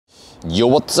Yo,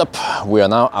 what's up? We are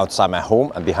now outside my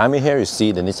home, and behind me here you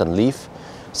see the Nissan Leaf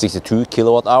 62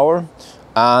 kWh.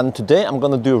 And today I'm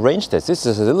gonna do a range test. This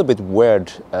is a little bit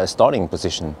weird starting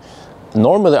position.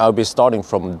 Normally I'll be starting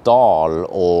from Dal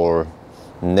or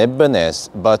Nebbenes,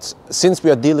 but since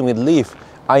we are dealing with Leaf,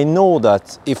 I know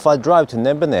that if I drive to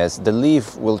Nebbenes, the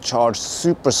Leaf will charge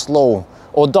super slow,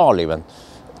 or Dal even,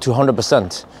 to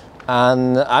 100%.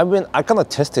 And I kind of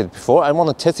tested it before. I want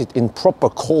to test it in proper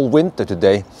cold winter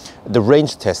today, the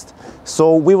range test.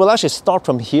 So we will actually start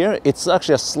from here. It's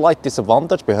actually a slight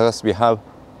disadvantage because we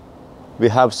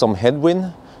have some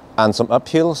headwind and some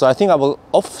uphill. So I think I will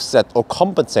offset or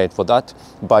compensate for that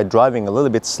by driving a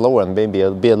little bit slower and maybe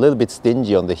be a little bit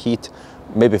stingy on the heat,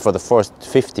 maybe for the first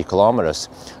 50 kilometers.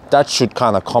 That should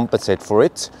kind of compensate for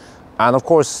it. And of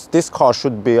course, this car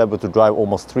should be able to drive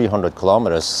almost 300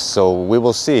 kilometers. So we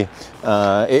will see.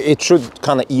 It should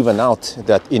kind of even out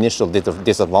that initial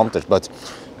disadvantage. But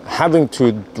having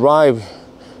to drive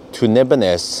to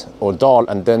Nebbenes or Dal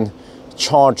and then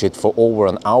charge it for over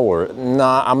an hour,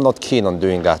 nah, I'm not keen on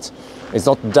doing that. It's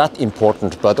not that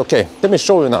important. But okay, let me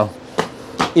show you now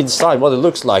inside what it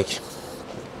looks like.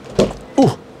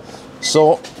 Ooh.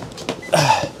 So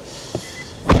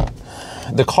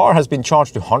the car has been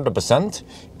charged to 100%.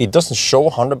 It doesn't show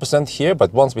 100% here,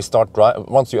 but once you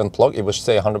unplug, it will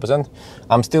say 100%.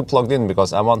 I'm still plugged in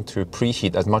because I want to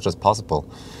preheat as much as possible.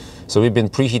 So we've been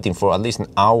preheating for at least an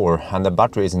hour, and the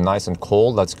battery is nice and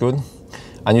cold. That's good.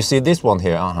 And you see this one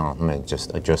here. Let me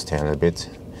just adjust here a little bit.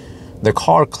 The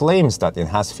car claims that it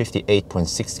has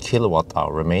 58.6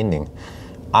 kWh remaining.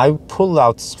 I pulled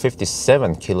out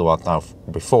 57 kWh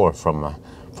before from a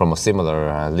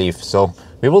similar Leaf. So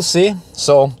we will see.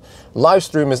 So live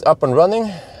stream is up and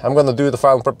running. I'm gonna do the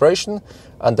final preparation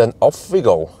and then off we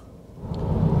go.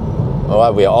 All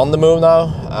right, we are on the move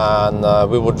now, and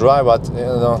we will drive at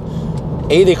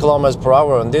 80 kilometers per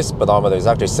hour on this speedometer. Is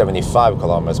actually 75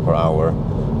 kilometers per hour,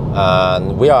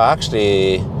 and we are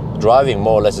actually driving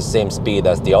more or less the same speed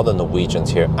as the other Norwegians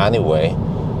here anyway.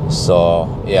 So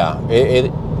yeah,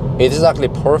 it is actually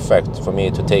perfect for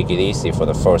me to take it easy for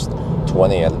the first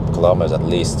 20 kilometers at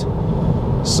least.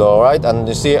 So right, and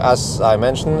you see, as I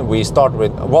mentioned, we start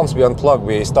with, once we unplug,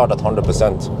 we start at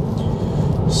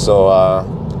 100%. So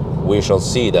we shall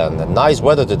see then. Nice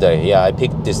weather today. Yeah, I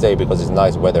picked this day because it's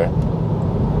nice weather.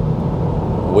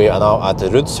 We are now at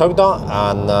Rudshøgda,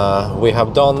 and we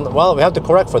have done, well, we have to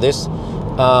correct for this.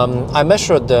 I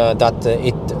measured that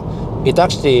it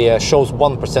actually shows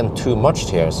 1% too much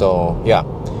here. So yeah,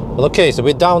 well, okay, so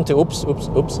we're down to, oops.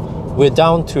 We're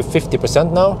down to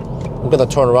 50% now. I'm gonna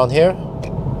turn around here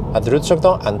at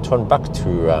Rudshøgda and turn back to,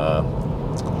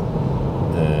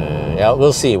 yeah,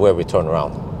 we'll see where we turn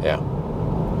around. Yeah.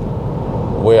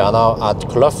 We are now at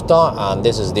Kløfta, and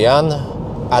this is the end.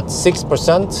 At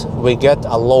 6%, we get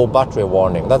a low battery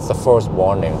warning. That's the first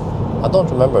warning. I don't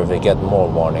remember if we get more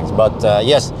warnings, but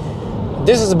yes,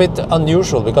 this is a bit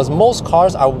unusual because most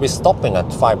cars I will be stopping at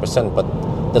 5%, but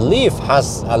the Leaf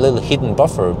has a little hidden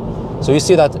buffer. So you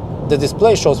see that the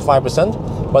display shows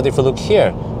 5%, but if you look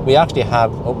here, we actually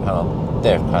have, oh, hang on,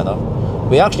 there, kind of.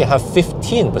 We actually have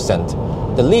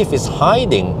 15%. The Leaf is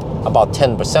hiding about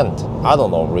 10%. I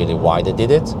don't know really why they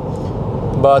did it,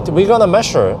 but we're gonna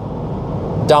measure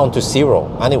down to 0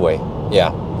 anyway.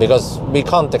 Yeah, because we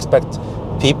can't expect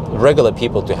regular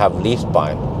people to have Leafs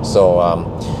by. So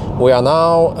we are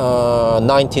now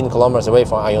 19 kilometers away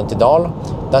from Ayuntidal.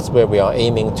 That's where we are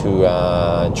aiming to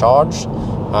charge.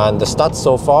 And the stats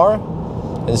so far,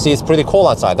 and you see it's pretty cold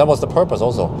outside. That was the purpose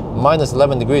also. Minus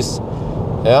 11 degrees.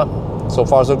 Yeah, so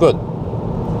far so good.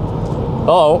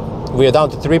 Oh, we are down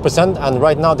to 3%, and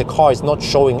right now the car is not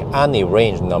showing any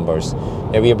range numbers.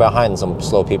 Yeah, we are behind some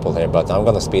slow people here, but I'm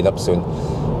gonna speed up soon.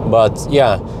 But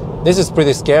yeah, this is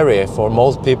pretty scary for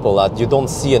most people that you don't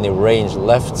see any range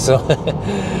left. So,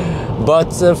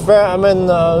 but fair, I mean,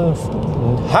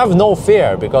 have no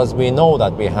fear, because we know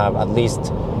that we have at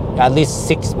least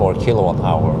 6 more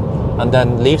kWh, and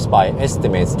then Leafs by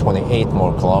estimates 28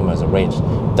 more kilometers of range,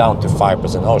 down to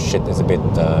 5%. Oh shit, it's a bit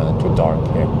too dark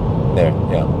here. There,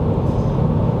 yeah.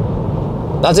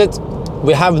 That's it.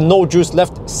 We have no juice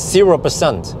left,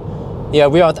 0%. Yeah,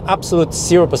 we are at absolute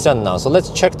 0% now. So let's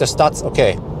check the stats.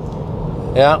 Okay.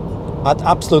 Yeah, at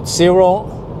absolute 0.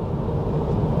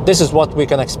 This is what we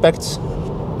can expect.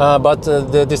 But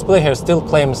the display here still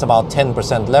claims about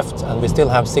 10% left, and we still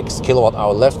have 6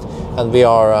 kWh left, and we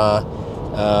are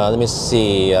let me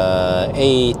see,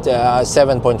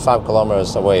 7.5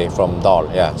 kilometers away from Dal.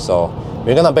 Yeah, so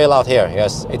we're gonna bail out here.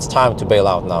 Yes, it's time to bail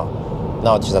out now.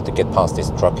 Now I just have to get past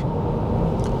this truck.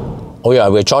 Oh yeah,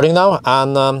 we're charging now,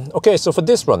 and okay, so for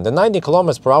this run, the 90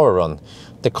 kilometers per hour run,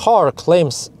 the car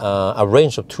claims a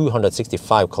range of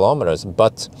 265 kilometers,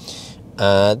 but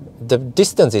the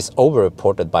distance is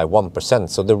over-reported by 1%.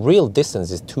 So the real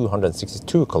distance is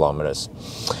 262 kilometers.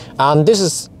 And this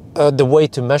is the way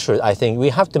to measure it. I think we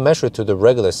have to measure it to the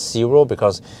regular zero,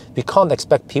 because we can't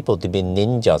expect people to be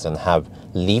ninjas and have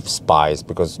Leaf spies,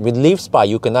 because with Leaf spy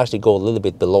you can actually go a little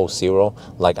bit below zero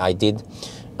like I did.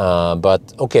 But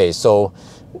okay, so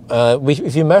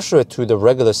if you measure it to the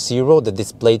regular zero, the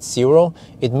displayed zero,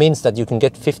 it means that you can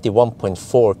get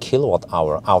 51.4 kilowatt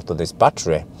hour out of this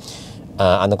battery.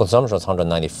 And the consumption was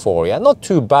 194. Yeah, not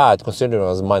too bad considering it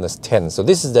was minus 10. So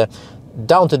this is the,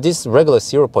 down to this regular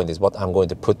 0 point is what I'm going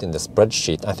to put in the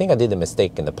spreadsheet. I think I did a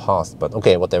mistake in the past, but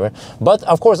okay, whatever. But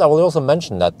of course, I will also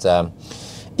mention that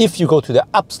if you go to the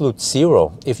absolute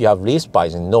zero, if you have Leaf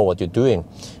spies and know what you're doing,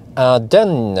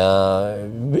 then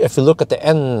if you look at the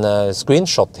end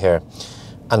screenshot here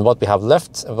and what we have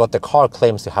left, what the car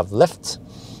claims to have left,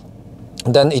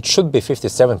 then it should be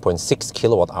 57.6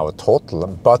 kilowatt hour total.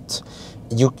 But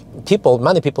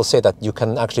many people say that you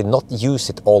can actually not use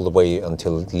it all the way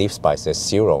until Leaf spy says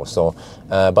zero. So,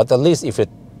 but at least if it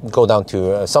go down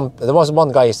to there was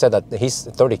one guy who said that his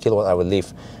 30 kilowatt hour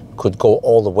Leaf could go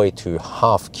all the way to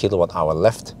half kilowatt hour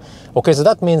left. Okay, so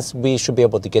that means we should be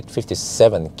able to get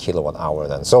 57 kilowatt hour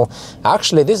then. So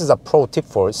actually this is a pro tip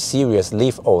for serious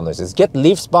Leaf owners, is get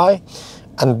Leaf spy,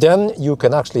 and then you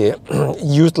can actually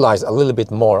utilize a little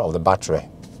bit more of the battery.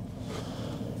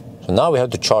 So now we have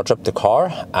to charge up the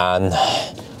car, and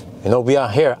you know, we are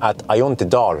here at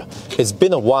Dal. It's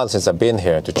been a while since I've been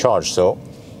here to charge, so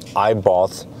I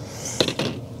bought,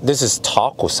 this is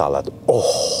taco salad.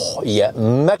 Oh yeah,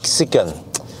 Mexican.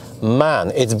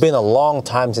 Man, it's been a long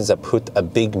time since I put a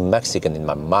big Mexican in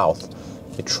my mouth.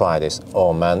 Let me try this.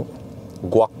 Oh man,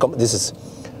 this is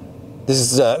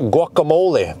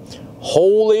guacamole.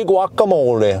 Holy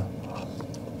guacamole.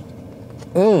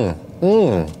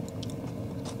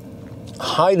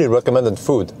 Highly recommended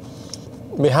food.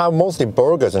 We have mostly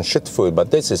burgers and shit food, but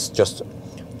this is just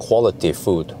quality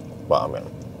food. Well, I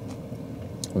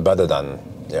mean, better than,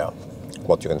 yeah,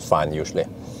 what you can find usually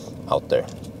out there.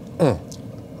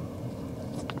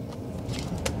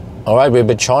 All right, we've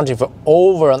been charging for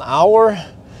over an hour.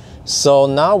 So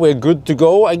now we're good to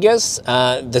go, I guess.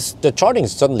 The charging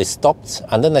suddenly stopped,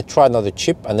 and then I tried another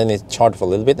chip, and then it charged for a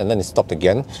little bit, and then it stopped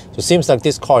again. So it seems like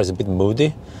this car is a bit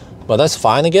moody, but that's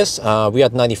fine, I guess. We're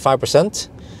at 95%.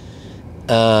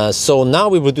 So now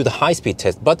we will do the high-speed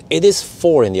test, but it is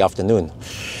 4 in the afternoon.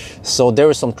 So there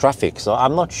is some traffic, so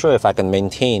I'm not sure if I can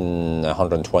maintain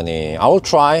 120. I will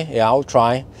try, yeah, I'll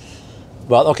try.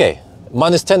 Well, okay.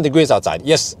 Minus 10 degrees outside.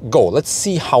 Yes, go. Let's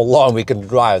see how long we can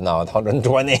drive now at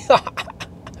 120.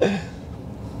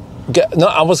 No,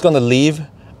 I was gonna leave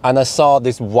and I saw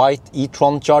this white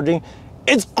e-tron charging.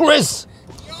 It's Chris!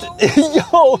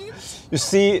 Yo! You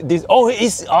see this? Oh,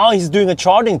 he's doing a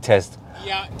charging test.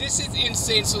 Yeah, this is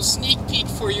insane. So sneak peek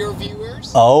for your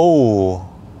viewers. Oh.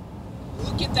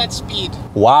 Look at that speed.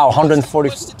 Wow, 140.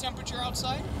 What's the temperature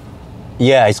outside?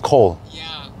 Yeah, it's cold.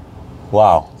 Yeah.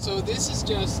 Wow. So this is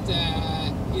just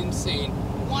insane.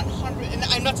 100, and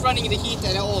I'm not running the heat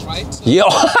at all, right? So, yeah.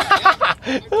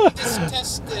 I did this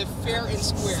test fair and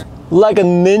square. Like a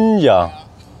ninja. Yeah.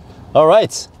 All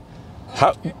right.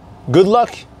 Okay. Good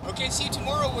luck. Okay, see you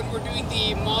tomorrow when we're doing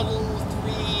the Model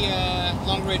 3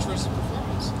 long range versus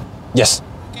performance. Yes.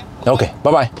 Okay. Okay.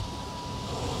 Bye-bye.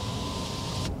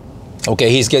 Okay,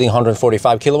 he's getting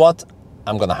 145 kilowatt.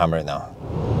 I'm gonna hammer it now.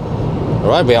 All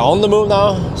right, we are on the move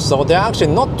now. So there are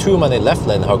actually not too many left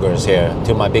lane huggers here,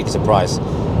 to my big surprise.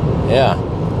 Yeah,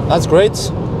 that's great.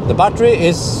 The battery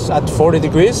is at 40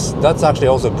 degrees. That's actually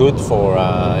also good for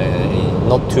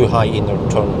not too high inner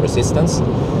turn resistance.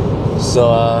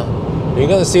 So you're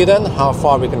gonna see then how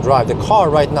far we can drive. The car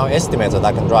right now estimates that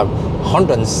I can drive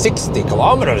 160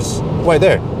 kilometers. Wait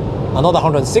there, another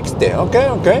 160. Okay,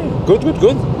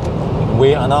 good.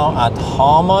 We are now at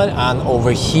Hamar, and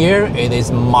over here it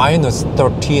is minus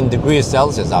 13 degrees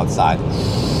Celsius outside.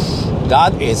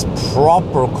 That is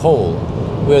proper cold.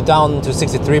 We're down to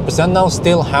 63% now,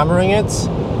 still hammering it.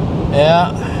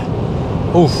 Yeah.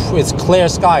 Oof, it's clear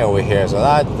sky over here, so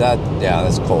yeah,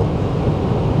 that's cold.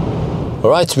 All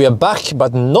right, we are back,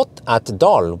 but not at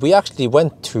Dal. We actually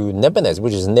went to Nebbenes,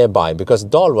 which is nearby, because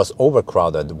Dal was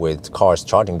overcrowded with cars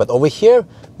charging. But over here,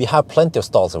 we have plenty of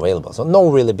stalls available, so no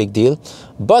really big deal.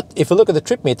 But if you look at the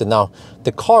trip meter now,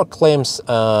 the car claims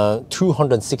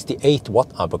 268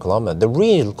 watt-hour per kilometer. The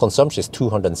real consumption is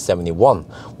 271,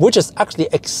 which is actually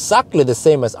exactly the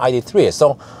same as ID3.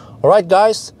 So, all right,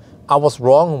 guys, I was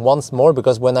wrong once more,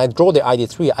 because when I drove the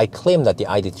ID3, I claimed that the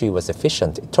ID3 was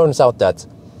efficient. It turns out that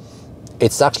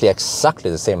it's actually exactly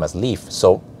the same as Leaf.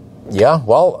 So yeah,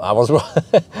 well, I was wrong.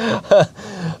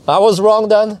 I was wrong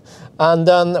then. And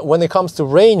then when it comes to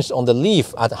range on the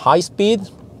Leaf at high speed,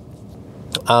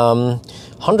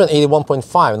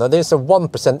 181.5. Now there's a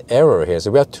 1% error here,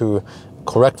 so we have to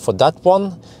correct for that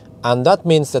one. And that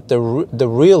means that the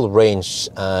real range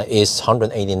is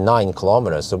 189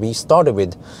 kilometers. So we started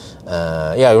with,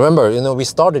 yeah, remember, you know, we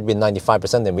started with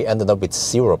 95% and we ended up with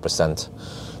 0%.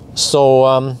 So,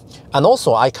 and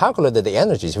also I calculated the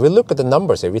energies. If we look at the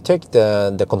numbers here, we take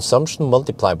the consumption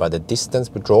multiplied by the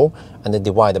distance we drove and then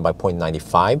divided by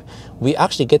 0.95, we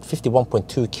actually get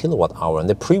 51.2 kilowatt hour. And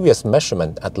the previous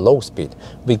measurement at low speed,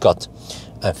 we got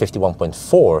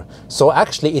 51.4. So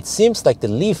actually it seems like the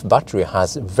Leaf battery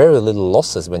has very little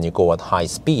losses when you go at high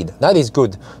speed. That is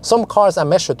good. Some cars are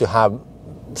measured to have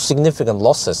significant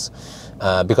losses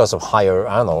because of higher,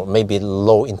 I don't know, maybe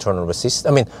low internal resistance,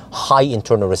 I mean high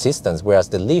internal resistance, whereas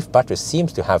the Leaf battery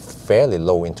seems to have fairly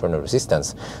low internal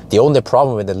resistance. The only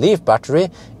problem with the Leaf battery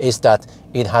is that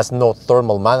it has no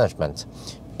thermal management.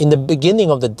 In the beginning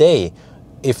of the day,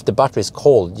 if the battery is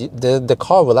cold, the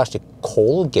car will actually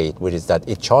cold gate, which is that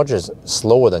it charges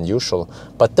slower than usual.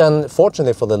 But then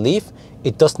fortunately for the Leaf,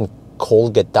 it doesn't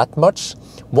cold gate that much.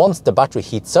 Once the battery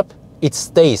heats up, it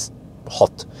stays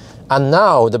hot. And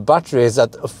now the battery is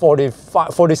at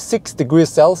 46 degrees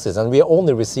Celsius and we are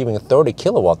only receiving 30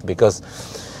 kilowatt because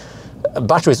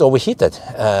battery is overheated.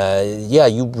 Yeah,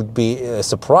 you would be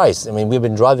surprised. I mean, we've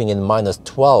been driving in minus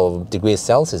 12 degrees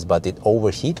Celsius, but it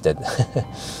overheated.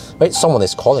 Wait, someone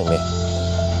is calling me.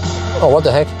 Oh, what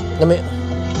the heck? Let me...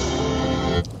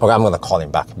 Okay, I'm gonna call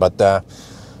him back. But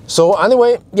so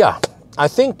anyway, yeah, I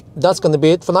think that's gonna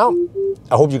be it for now.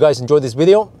 I hope you guys enjoyed this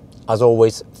video. As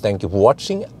always, thank you for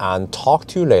watching and talk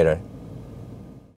to you later.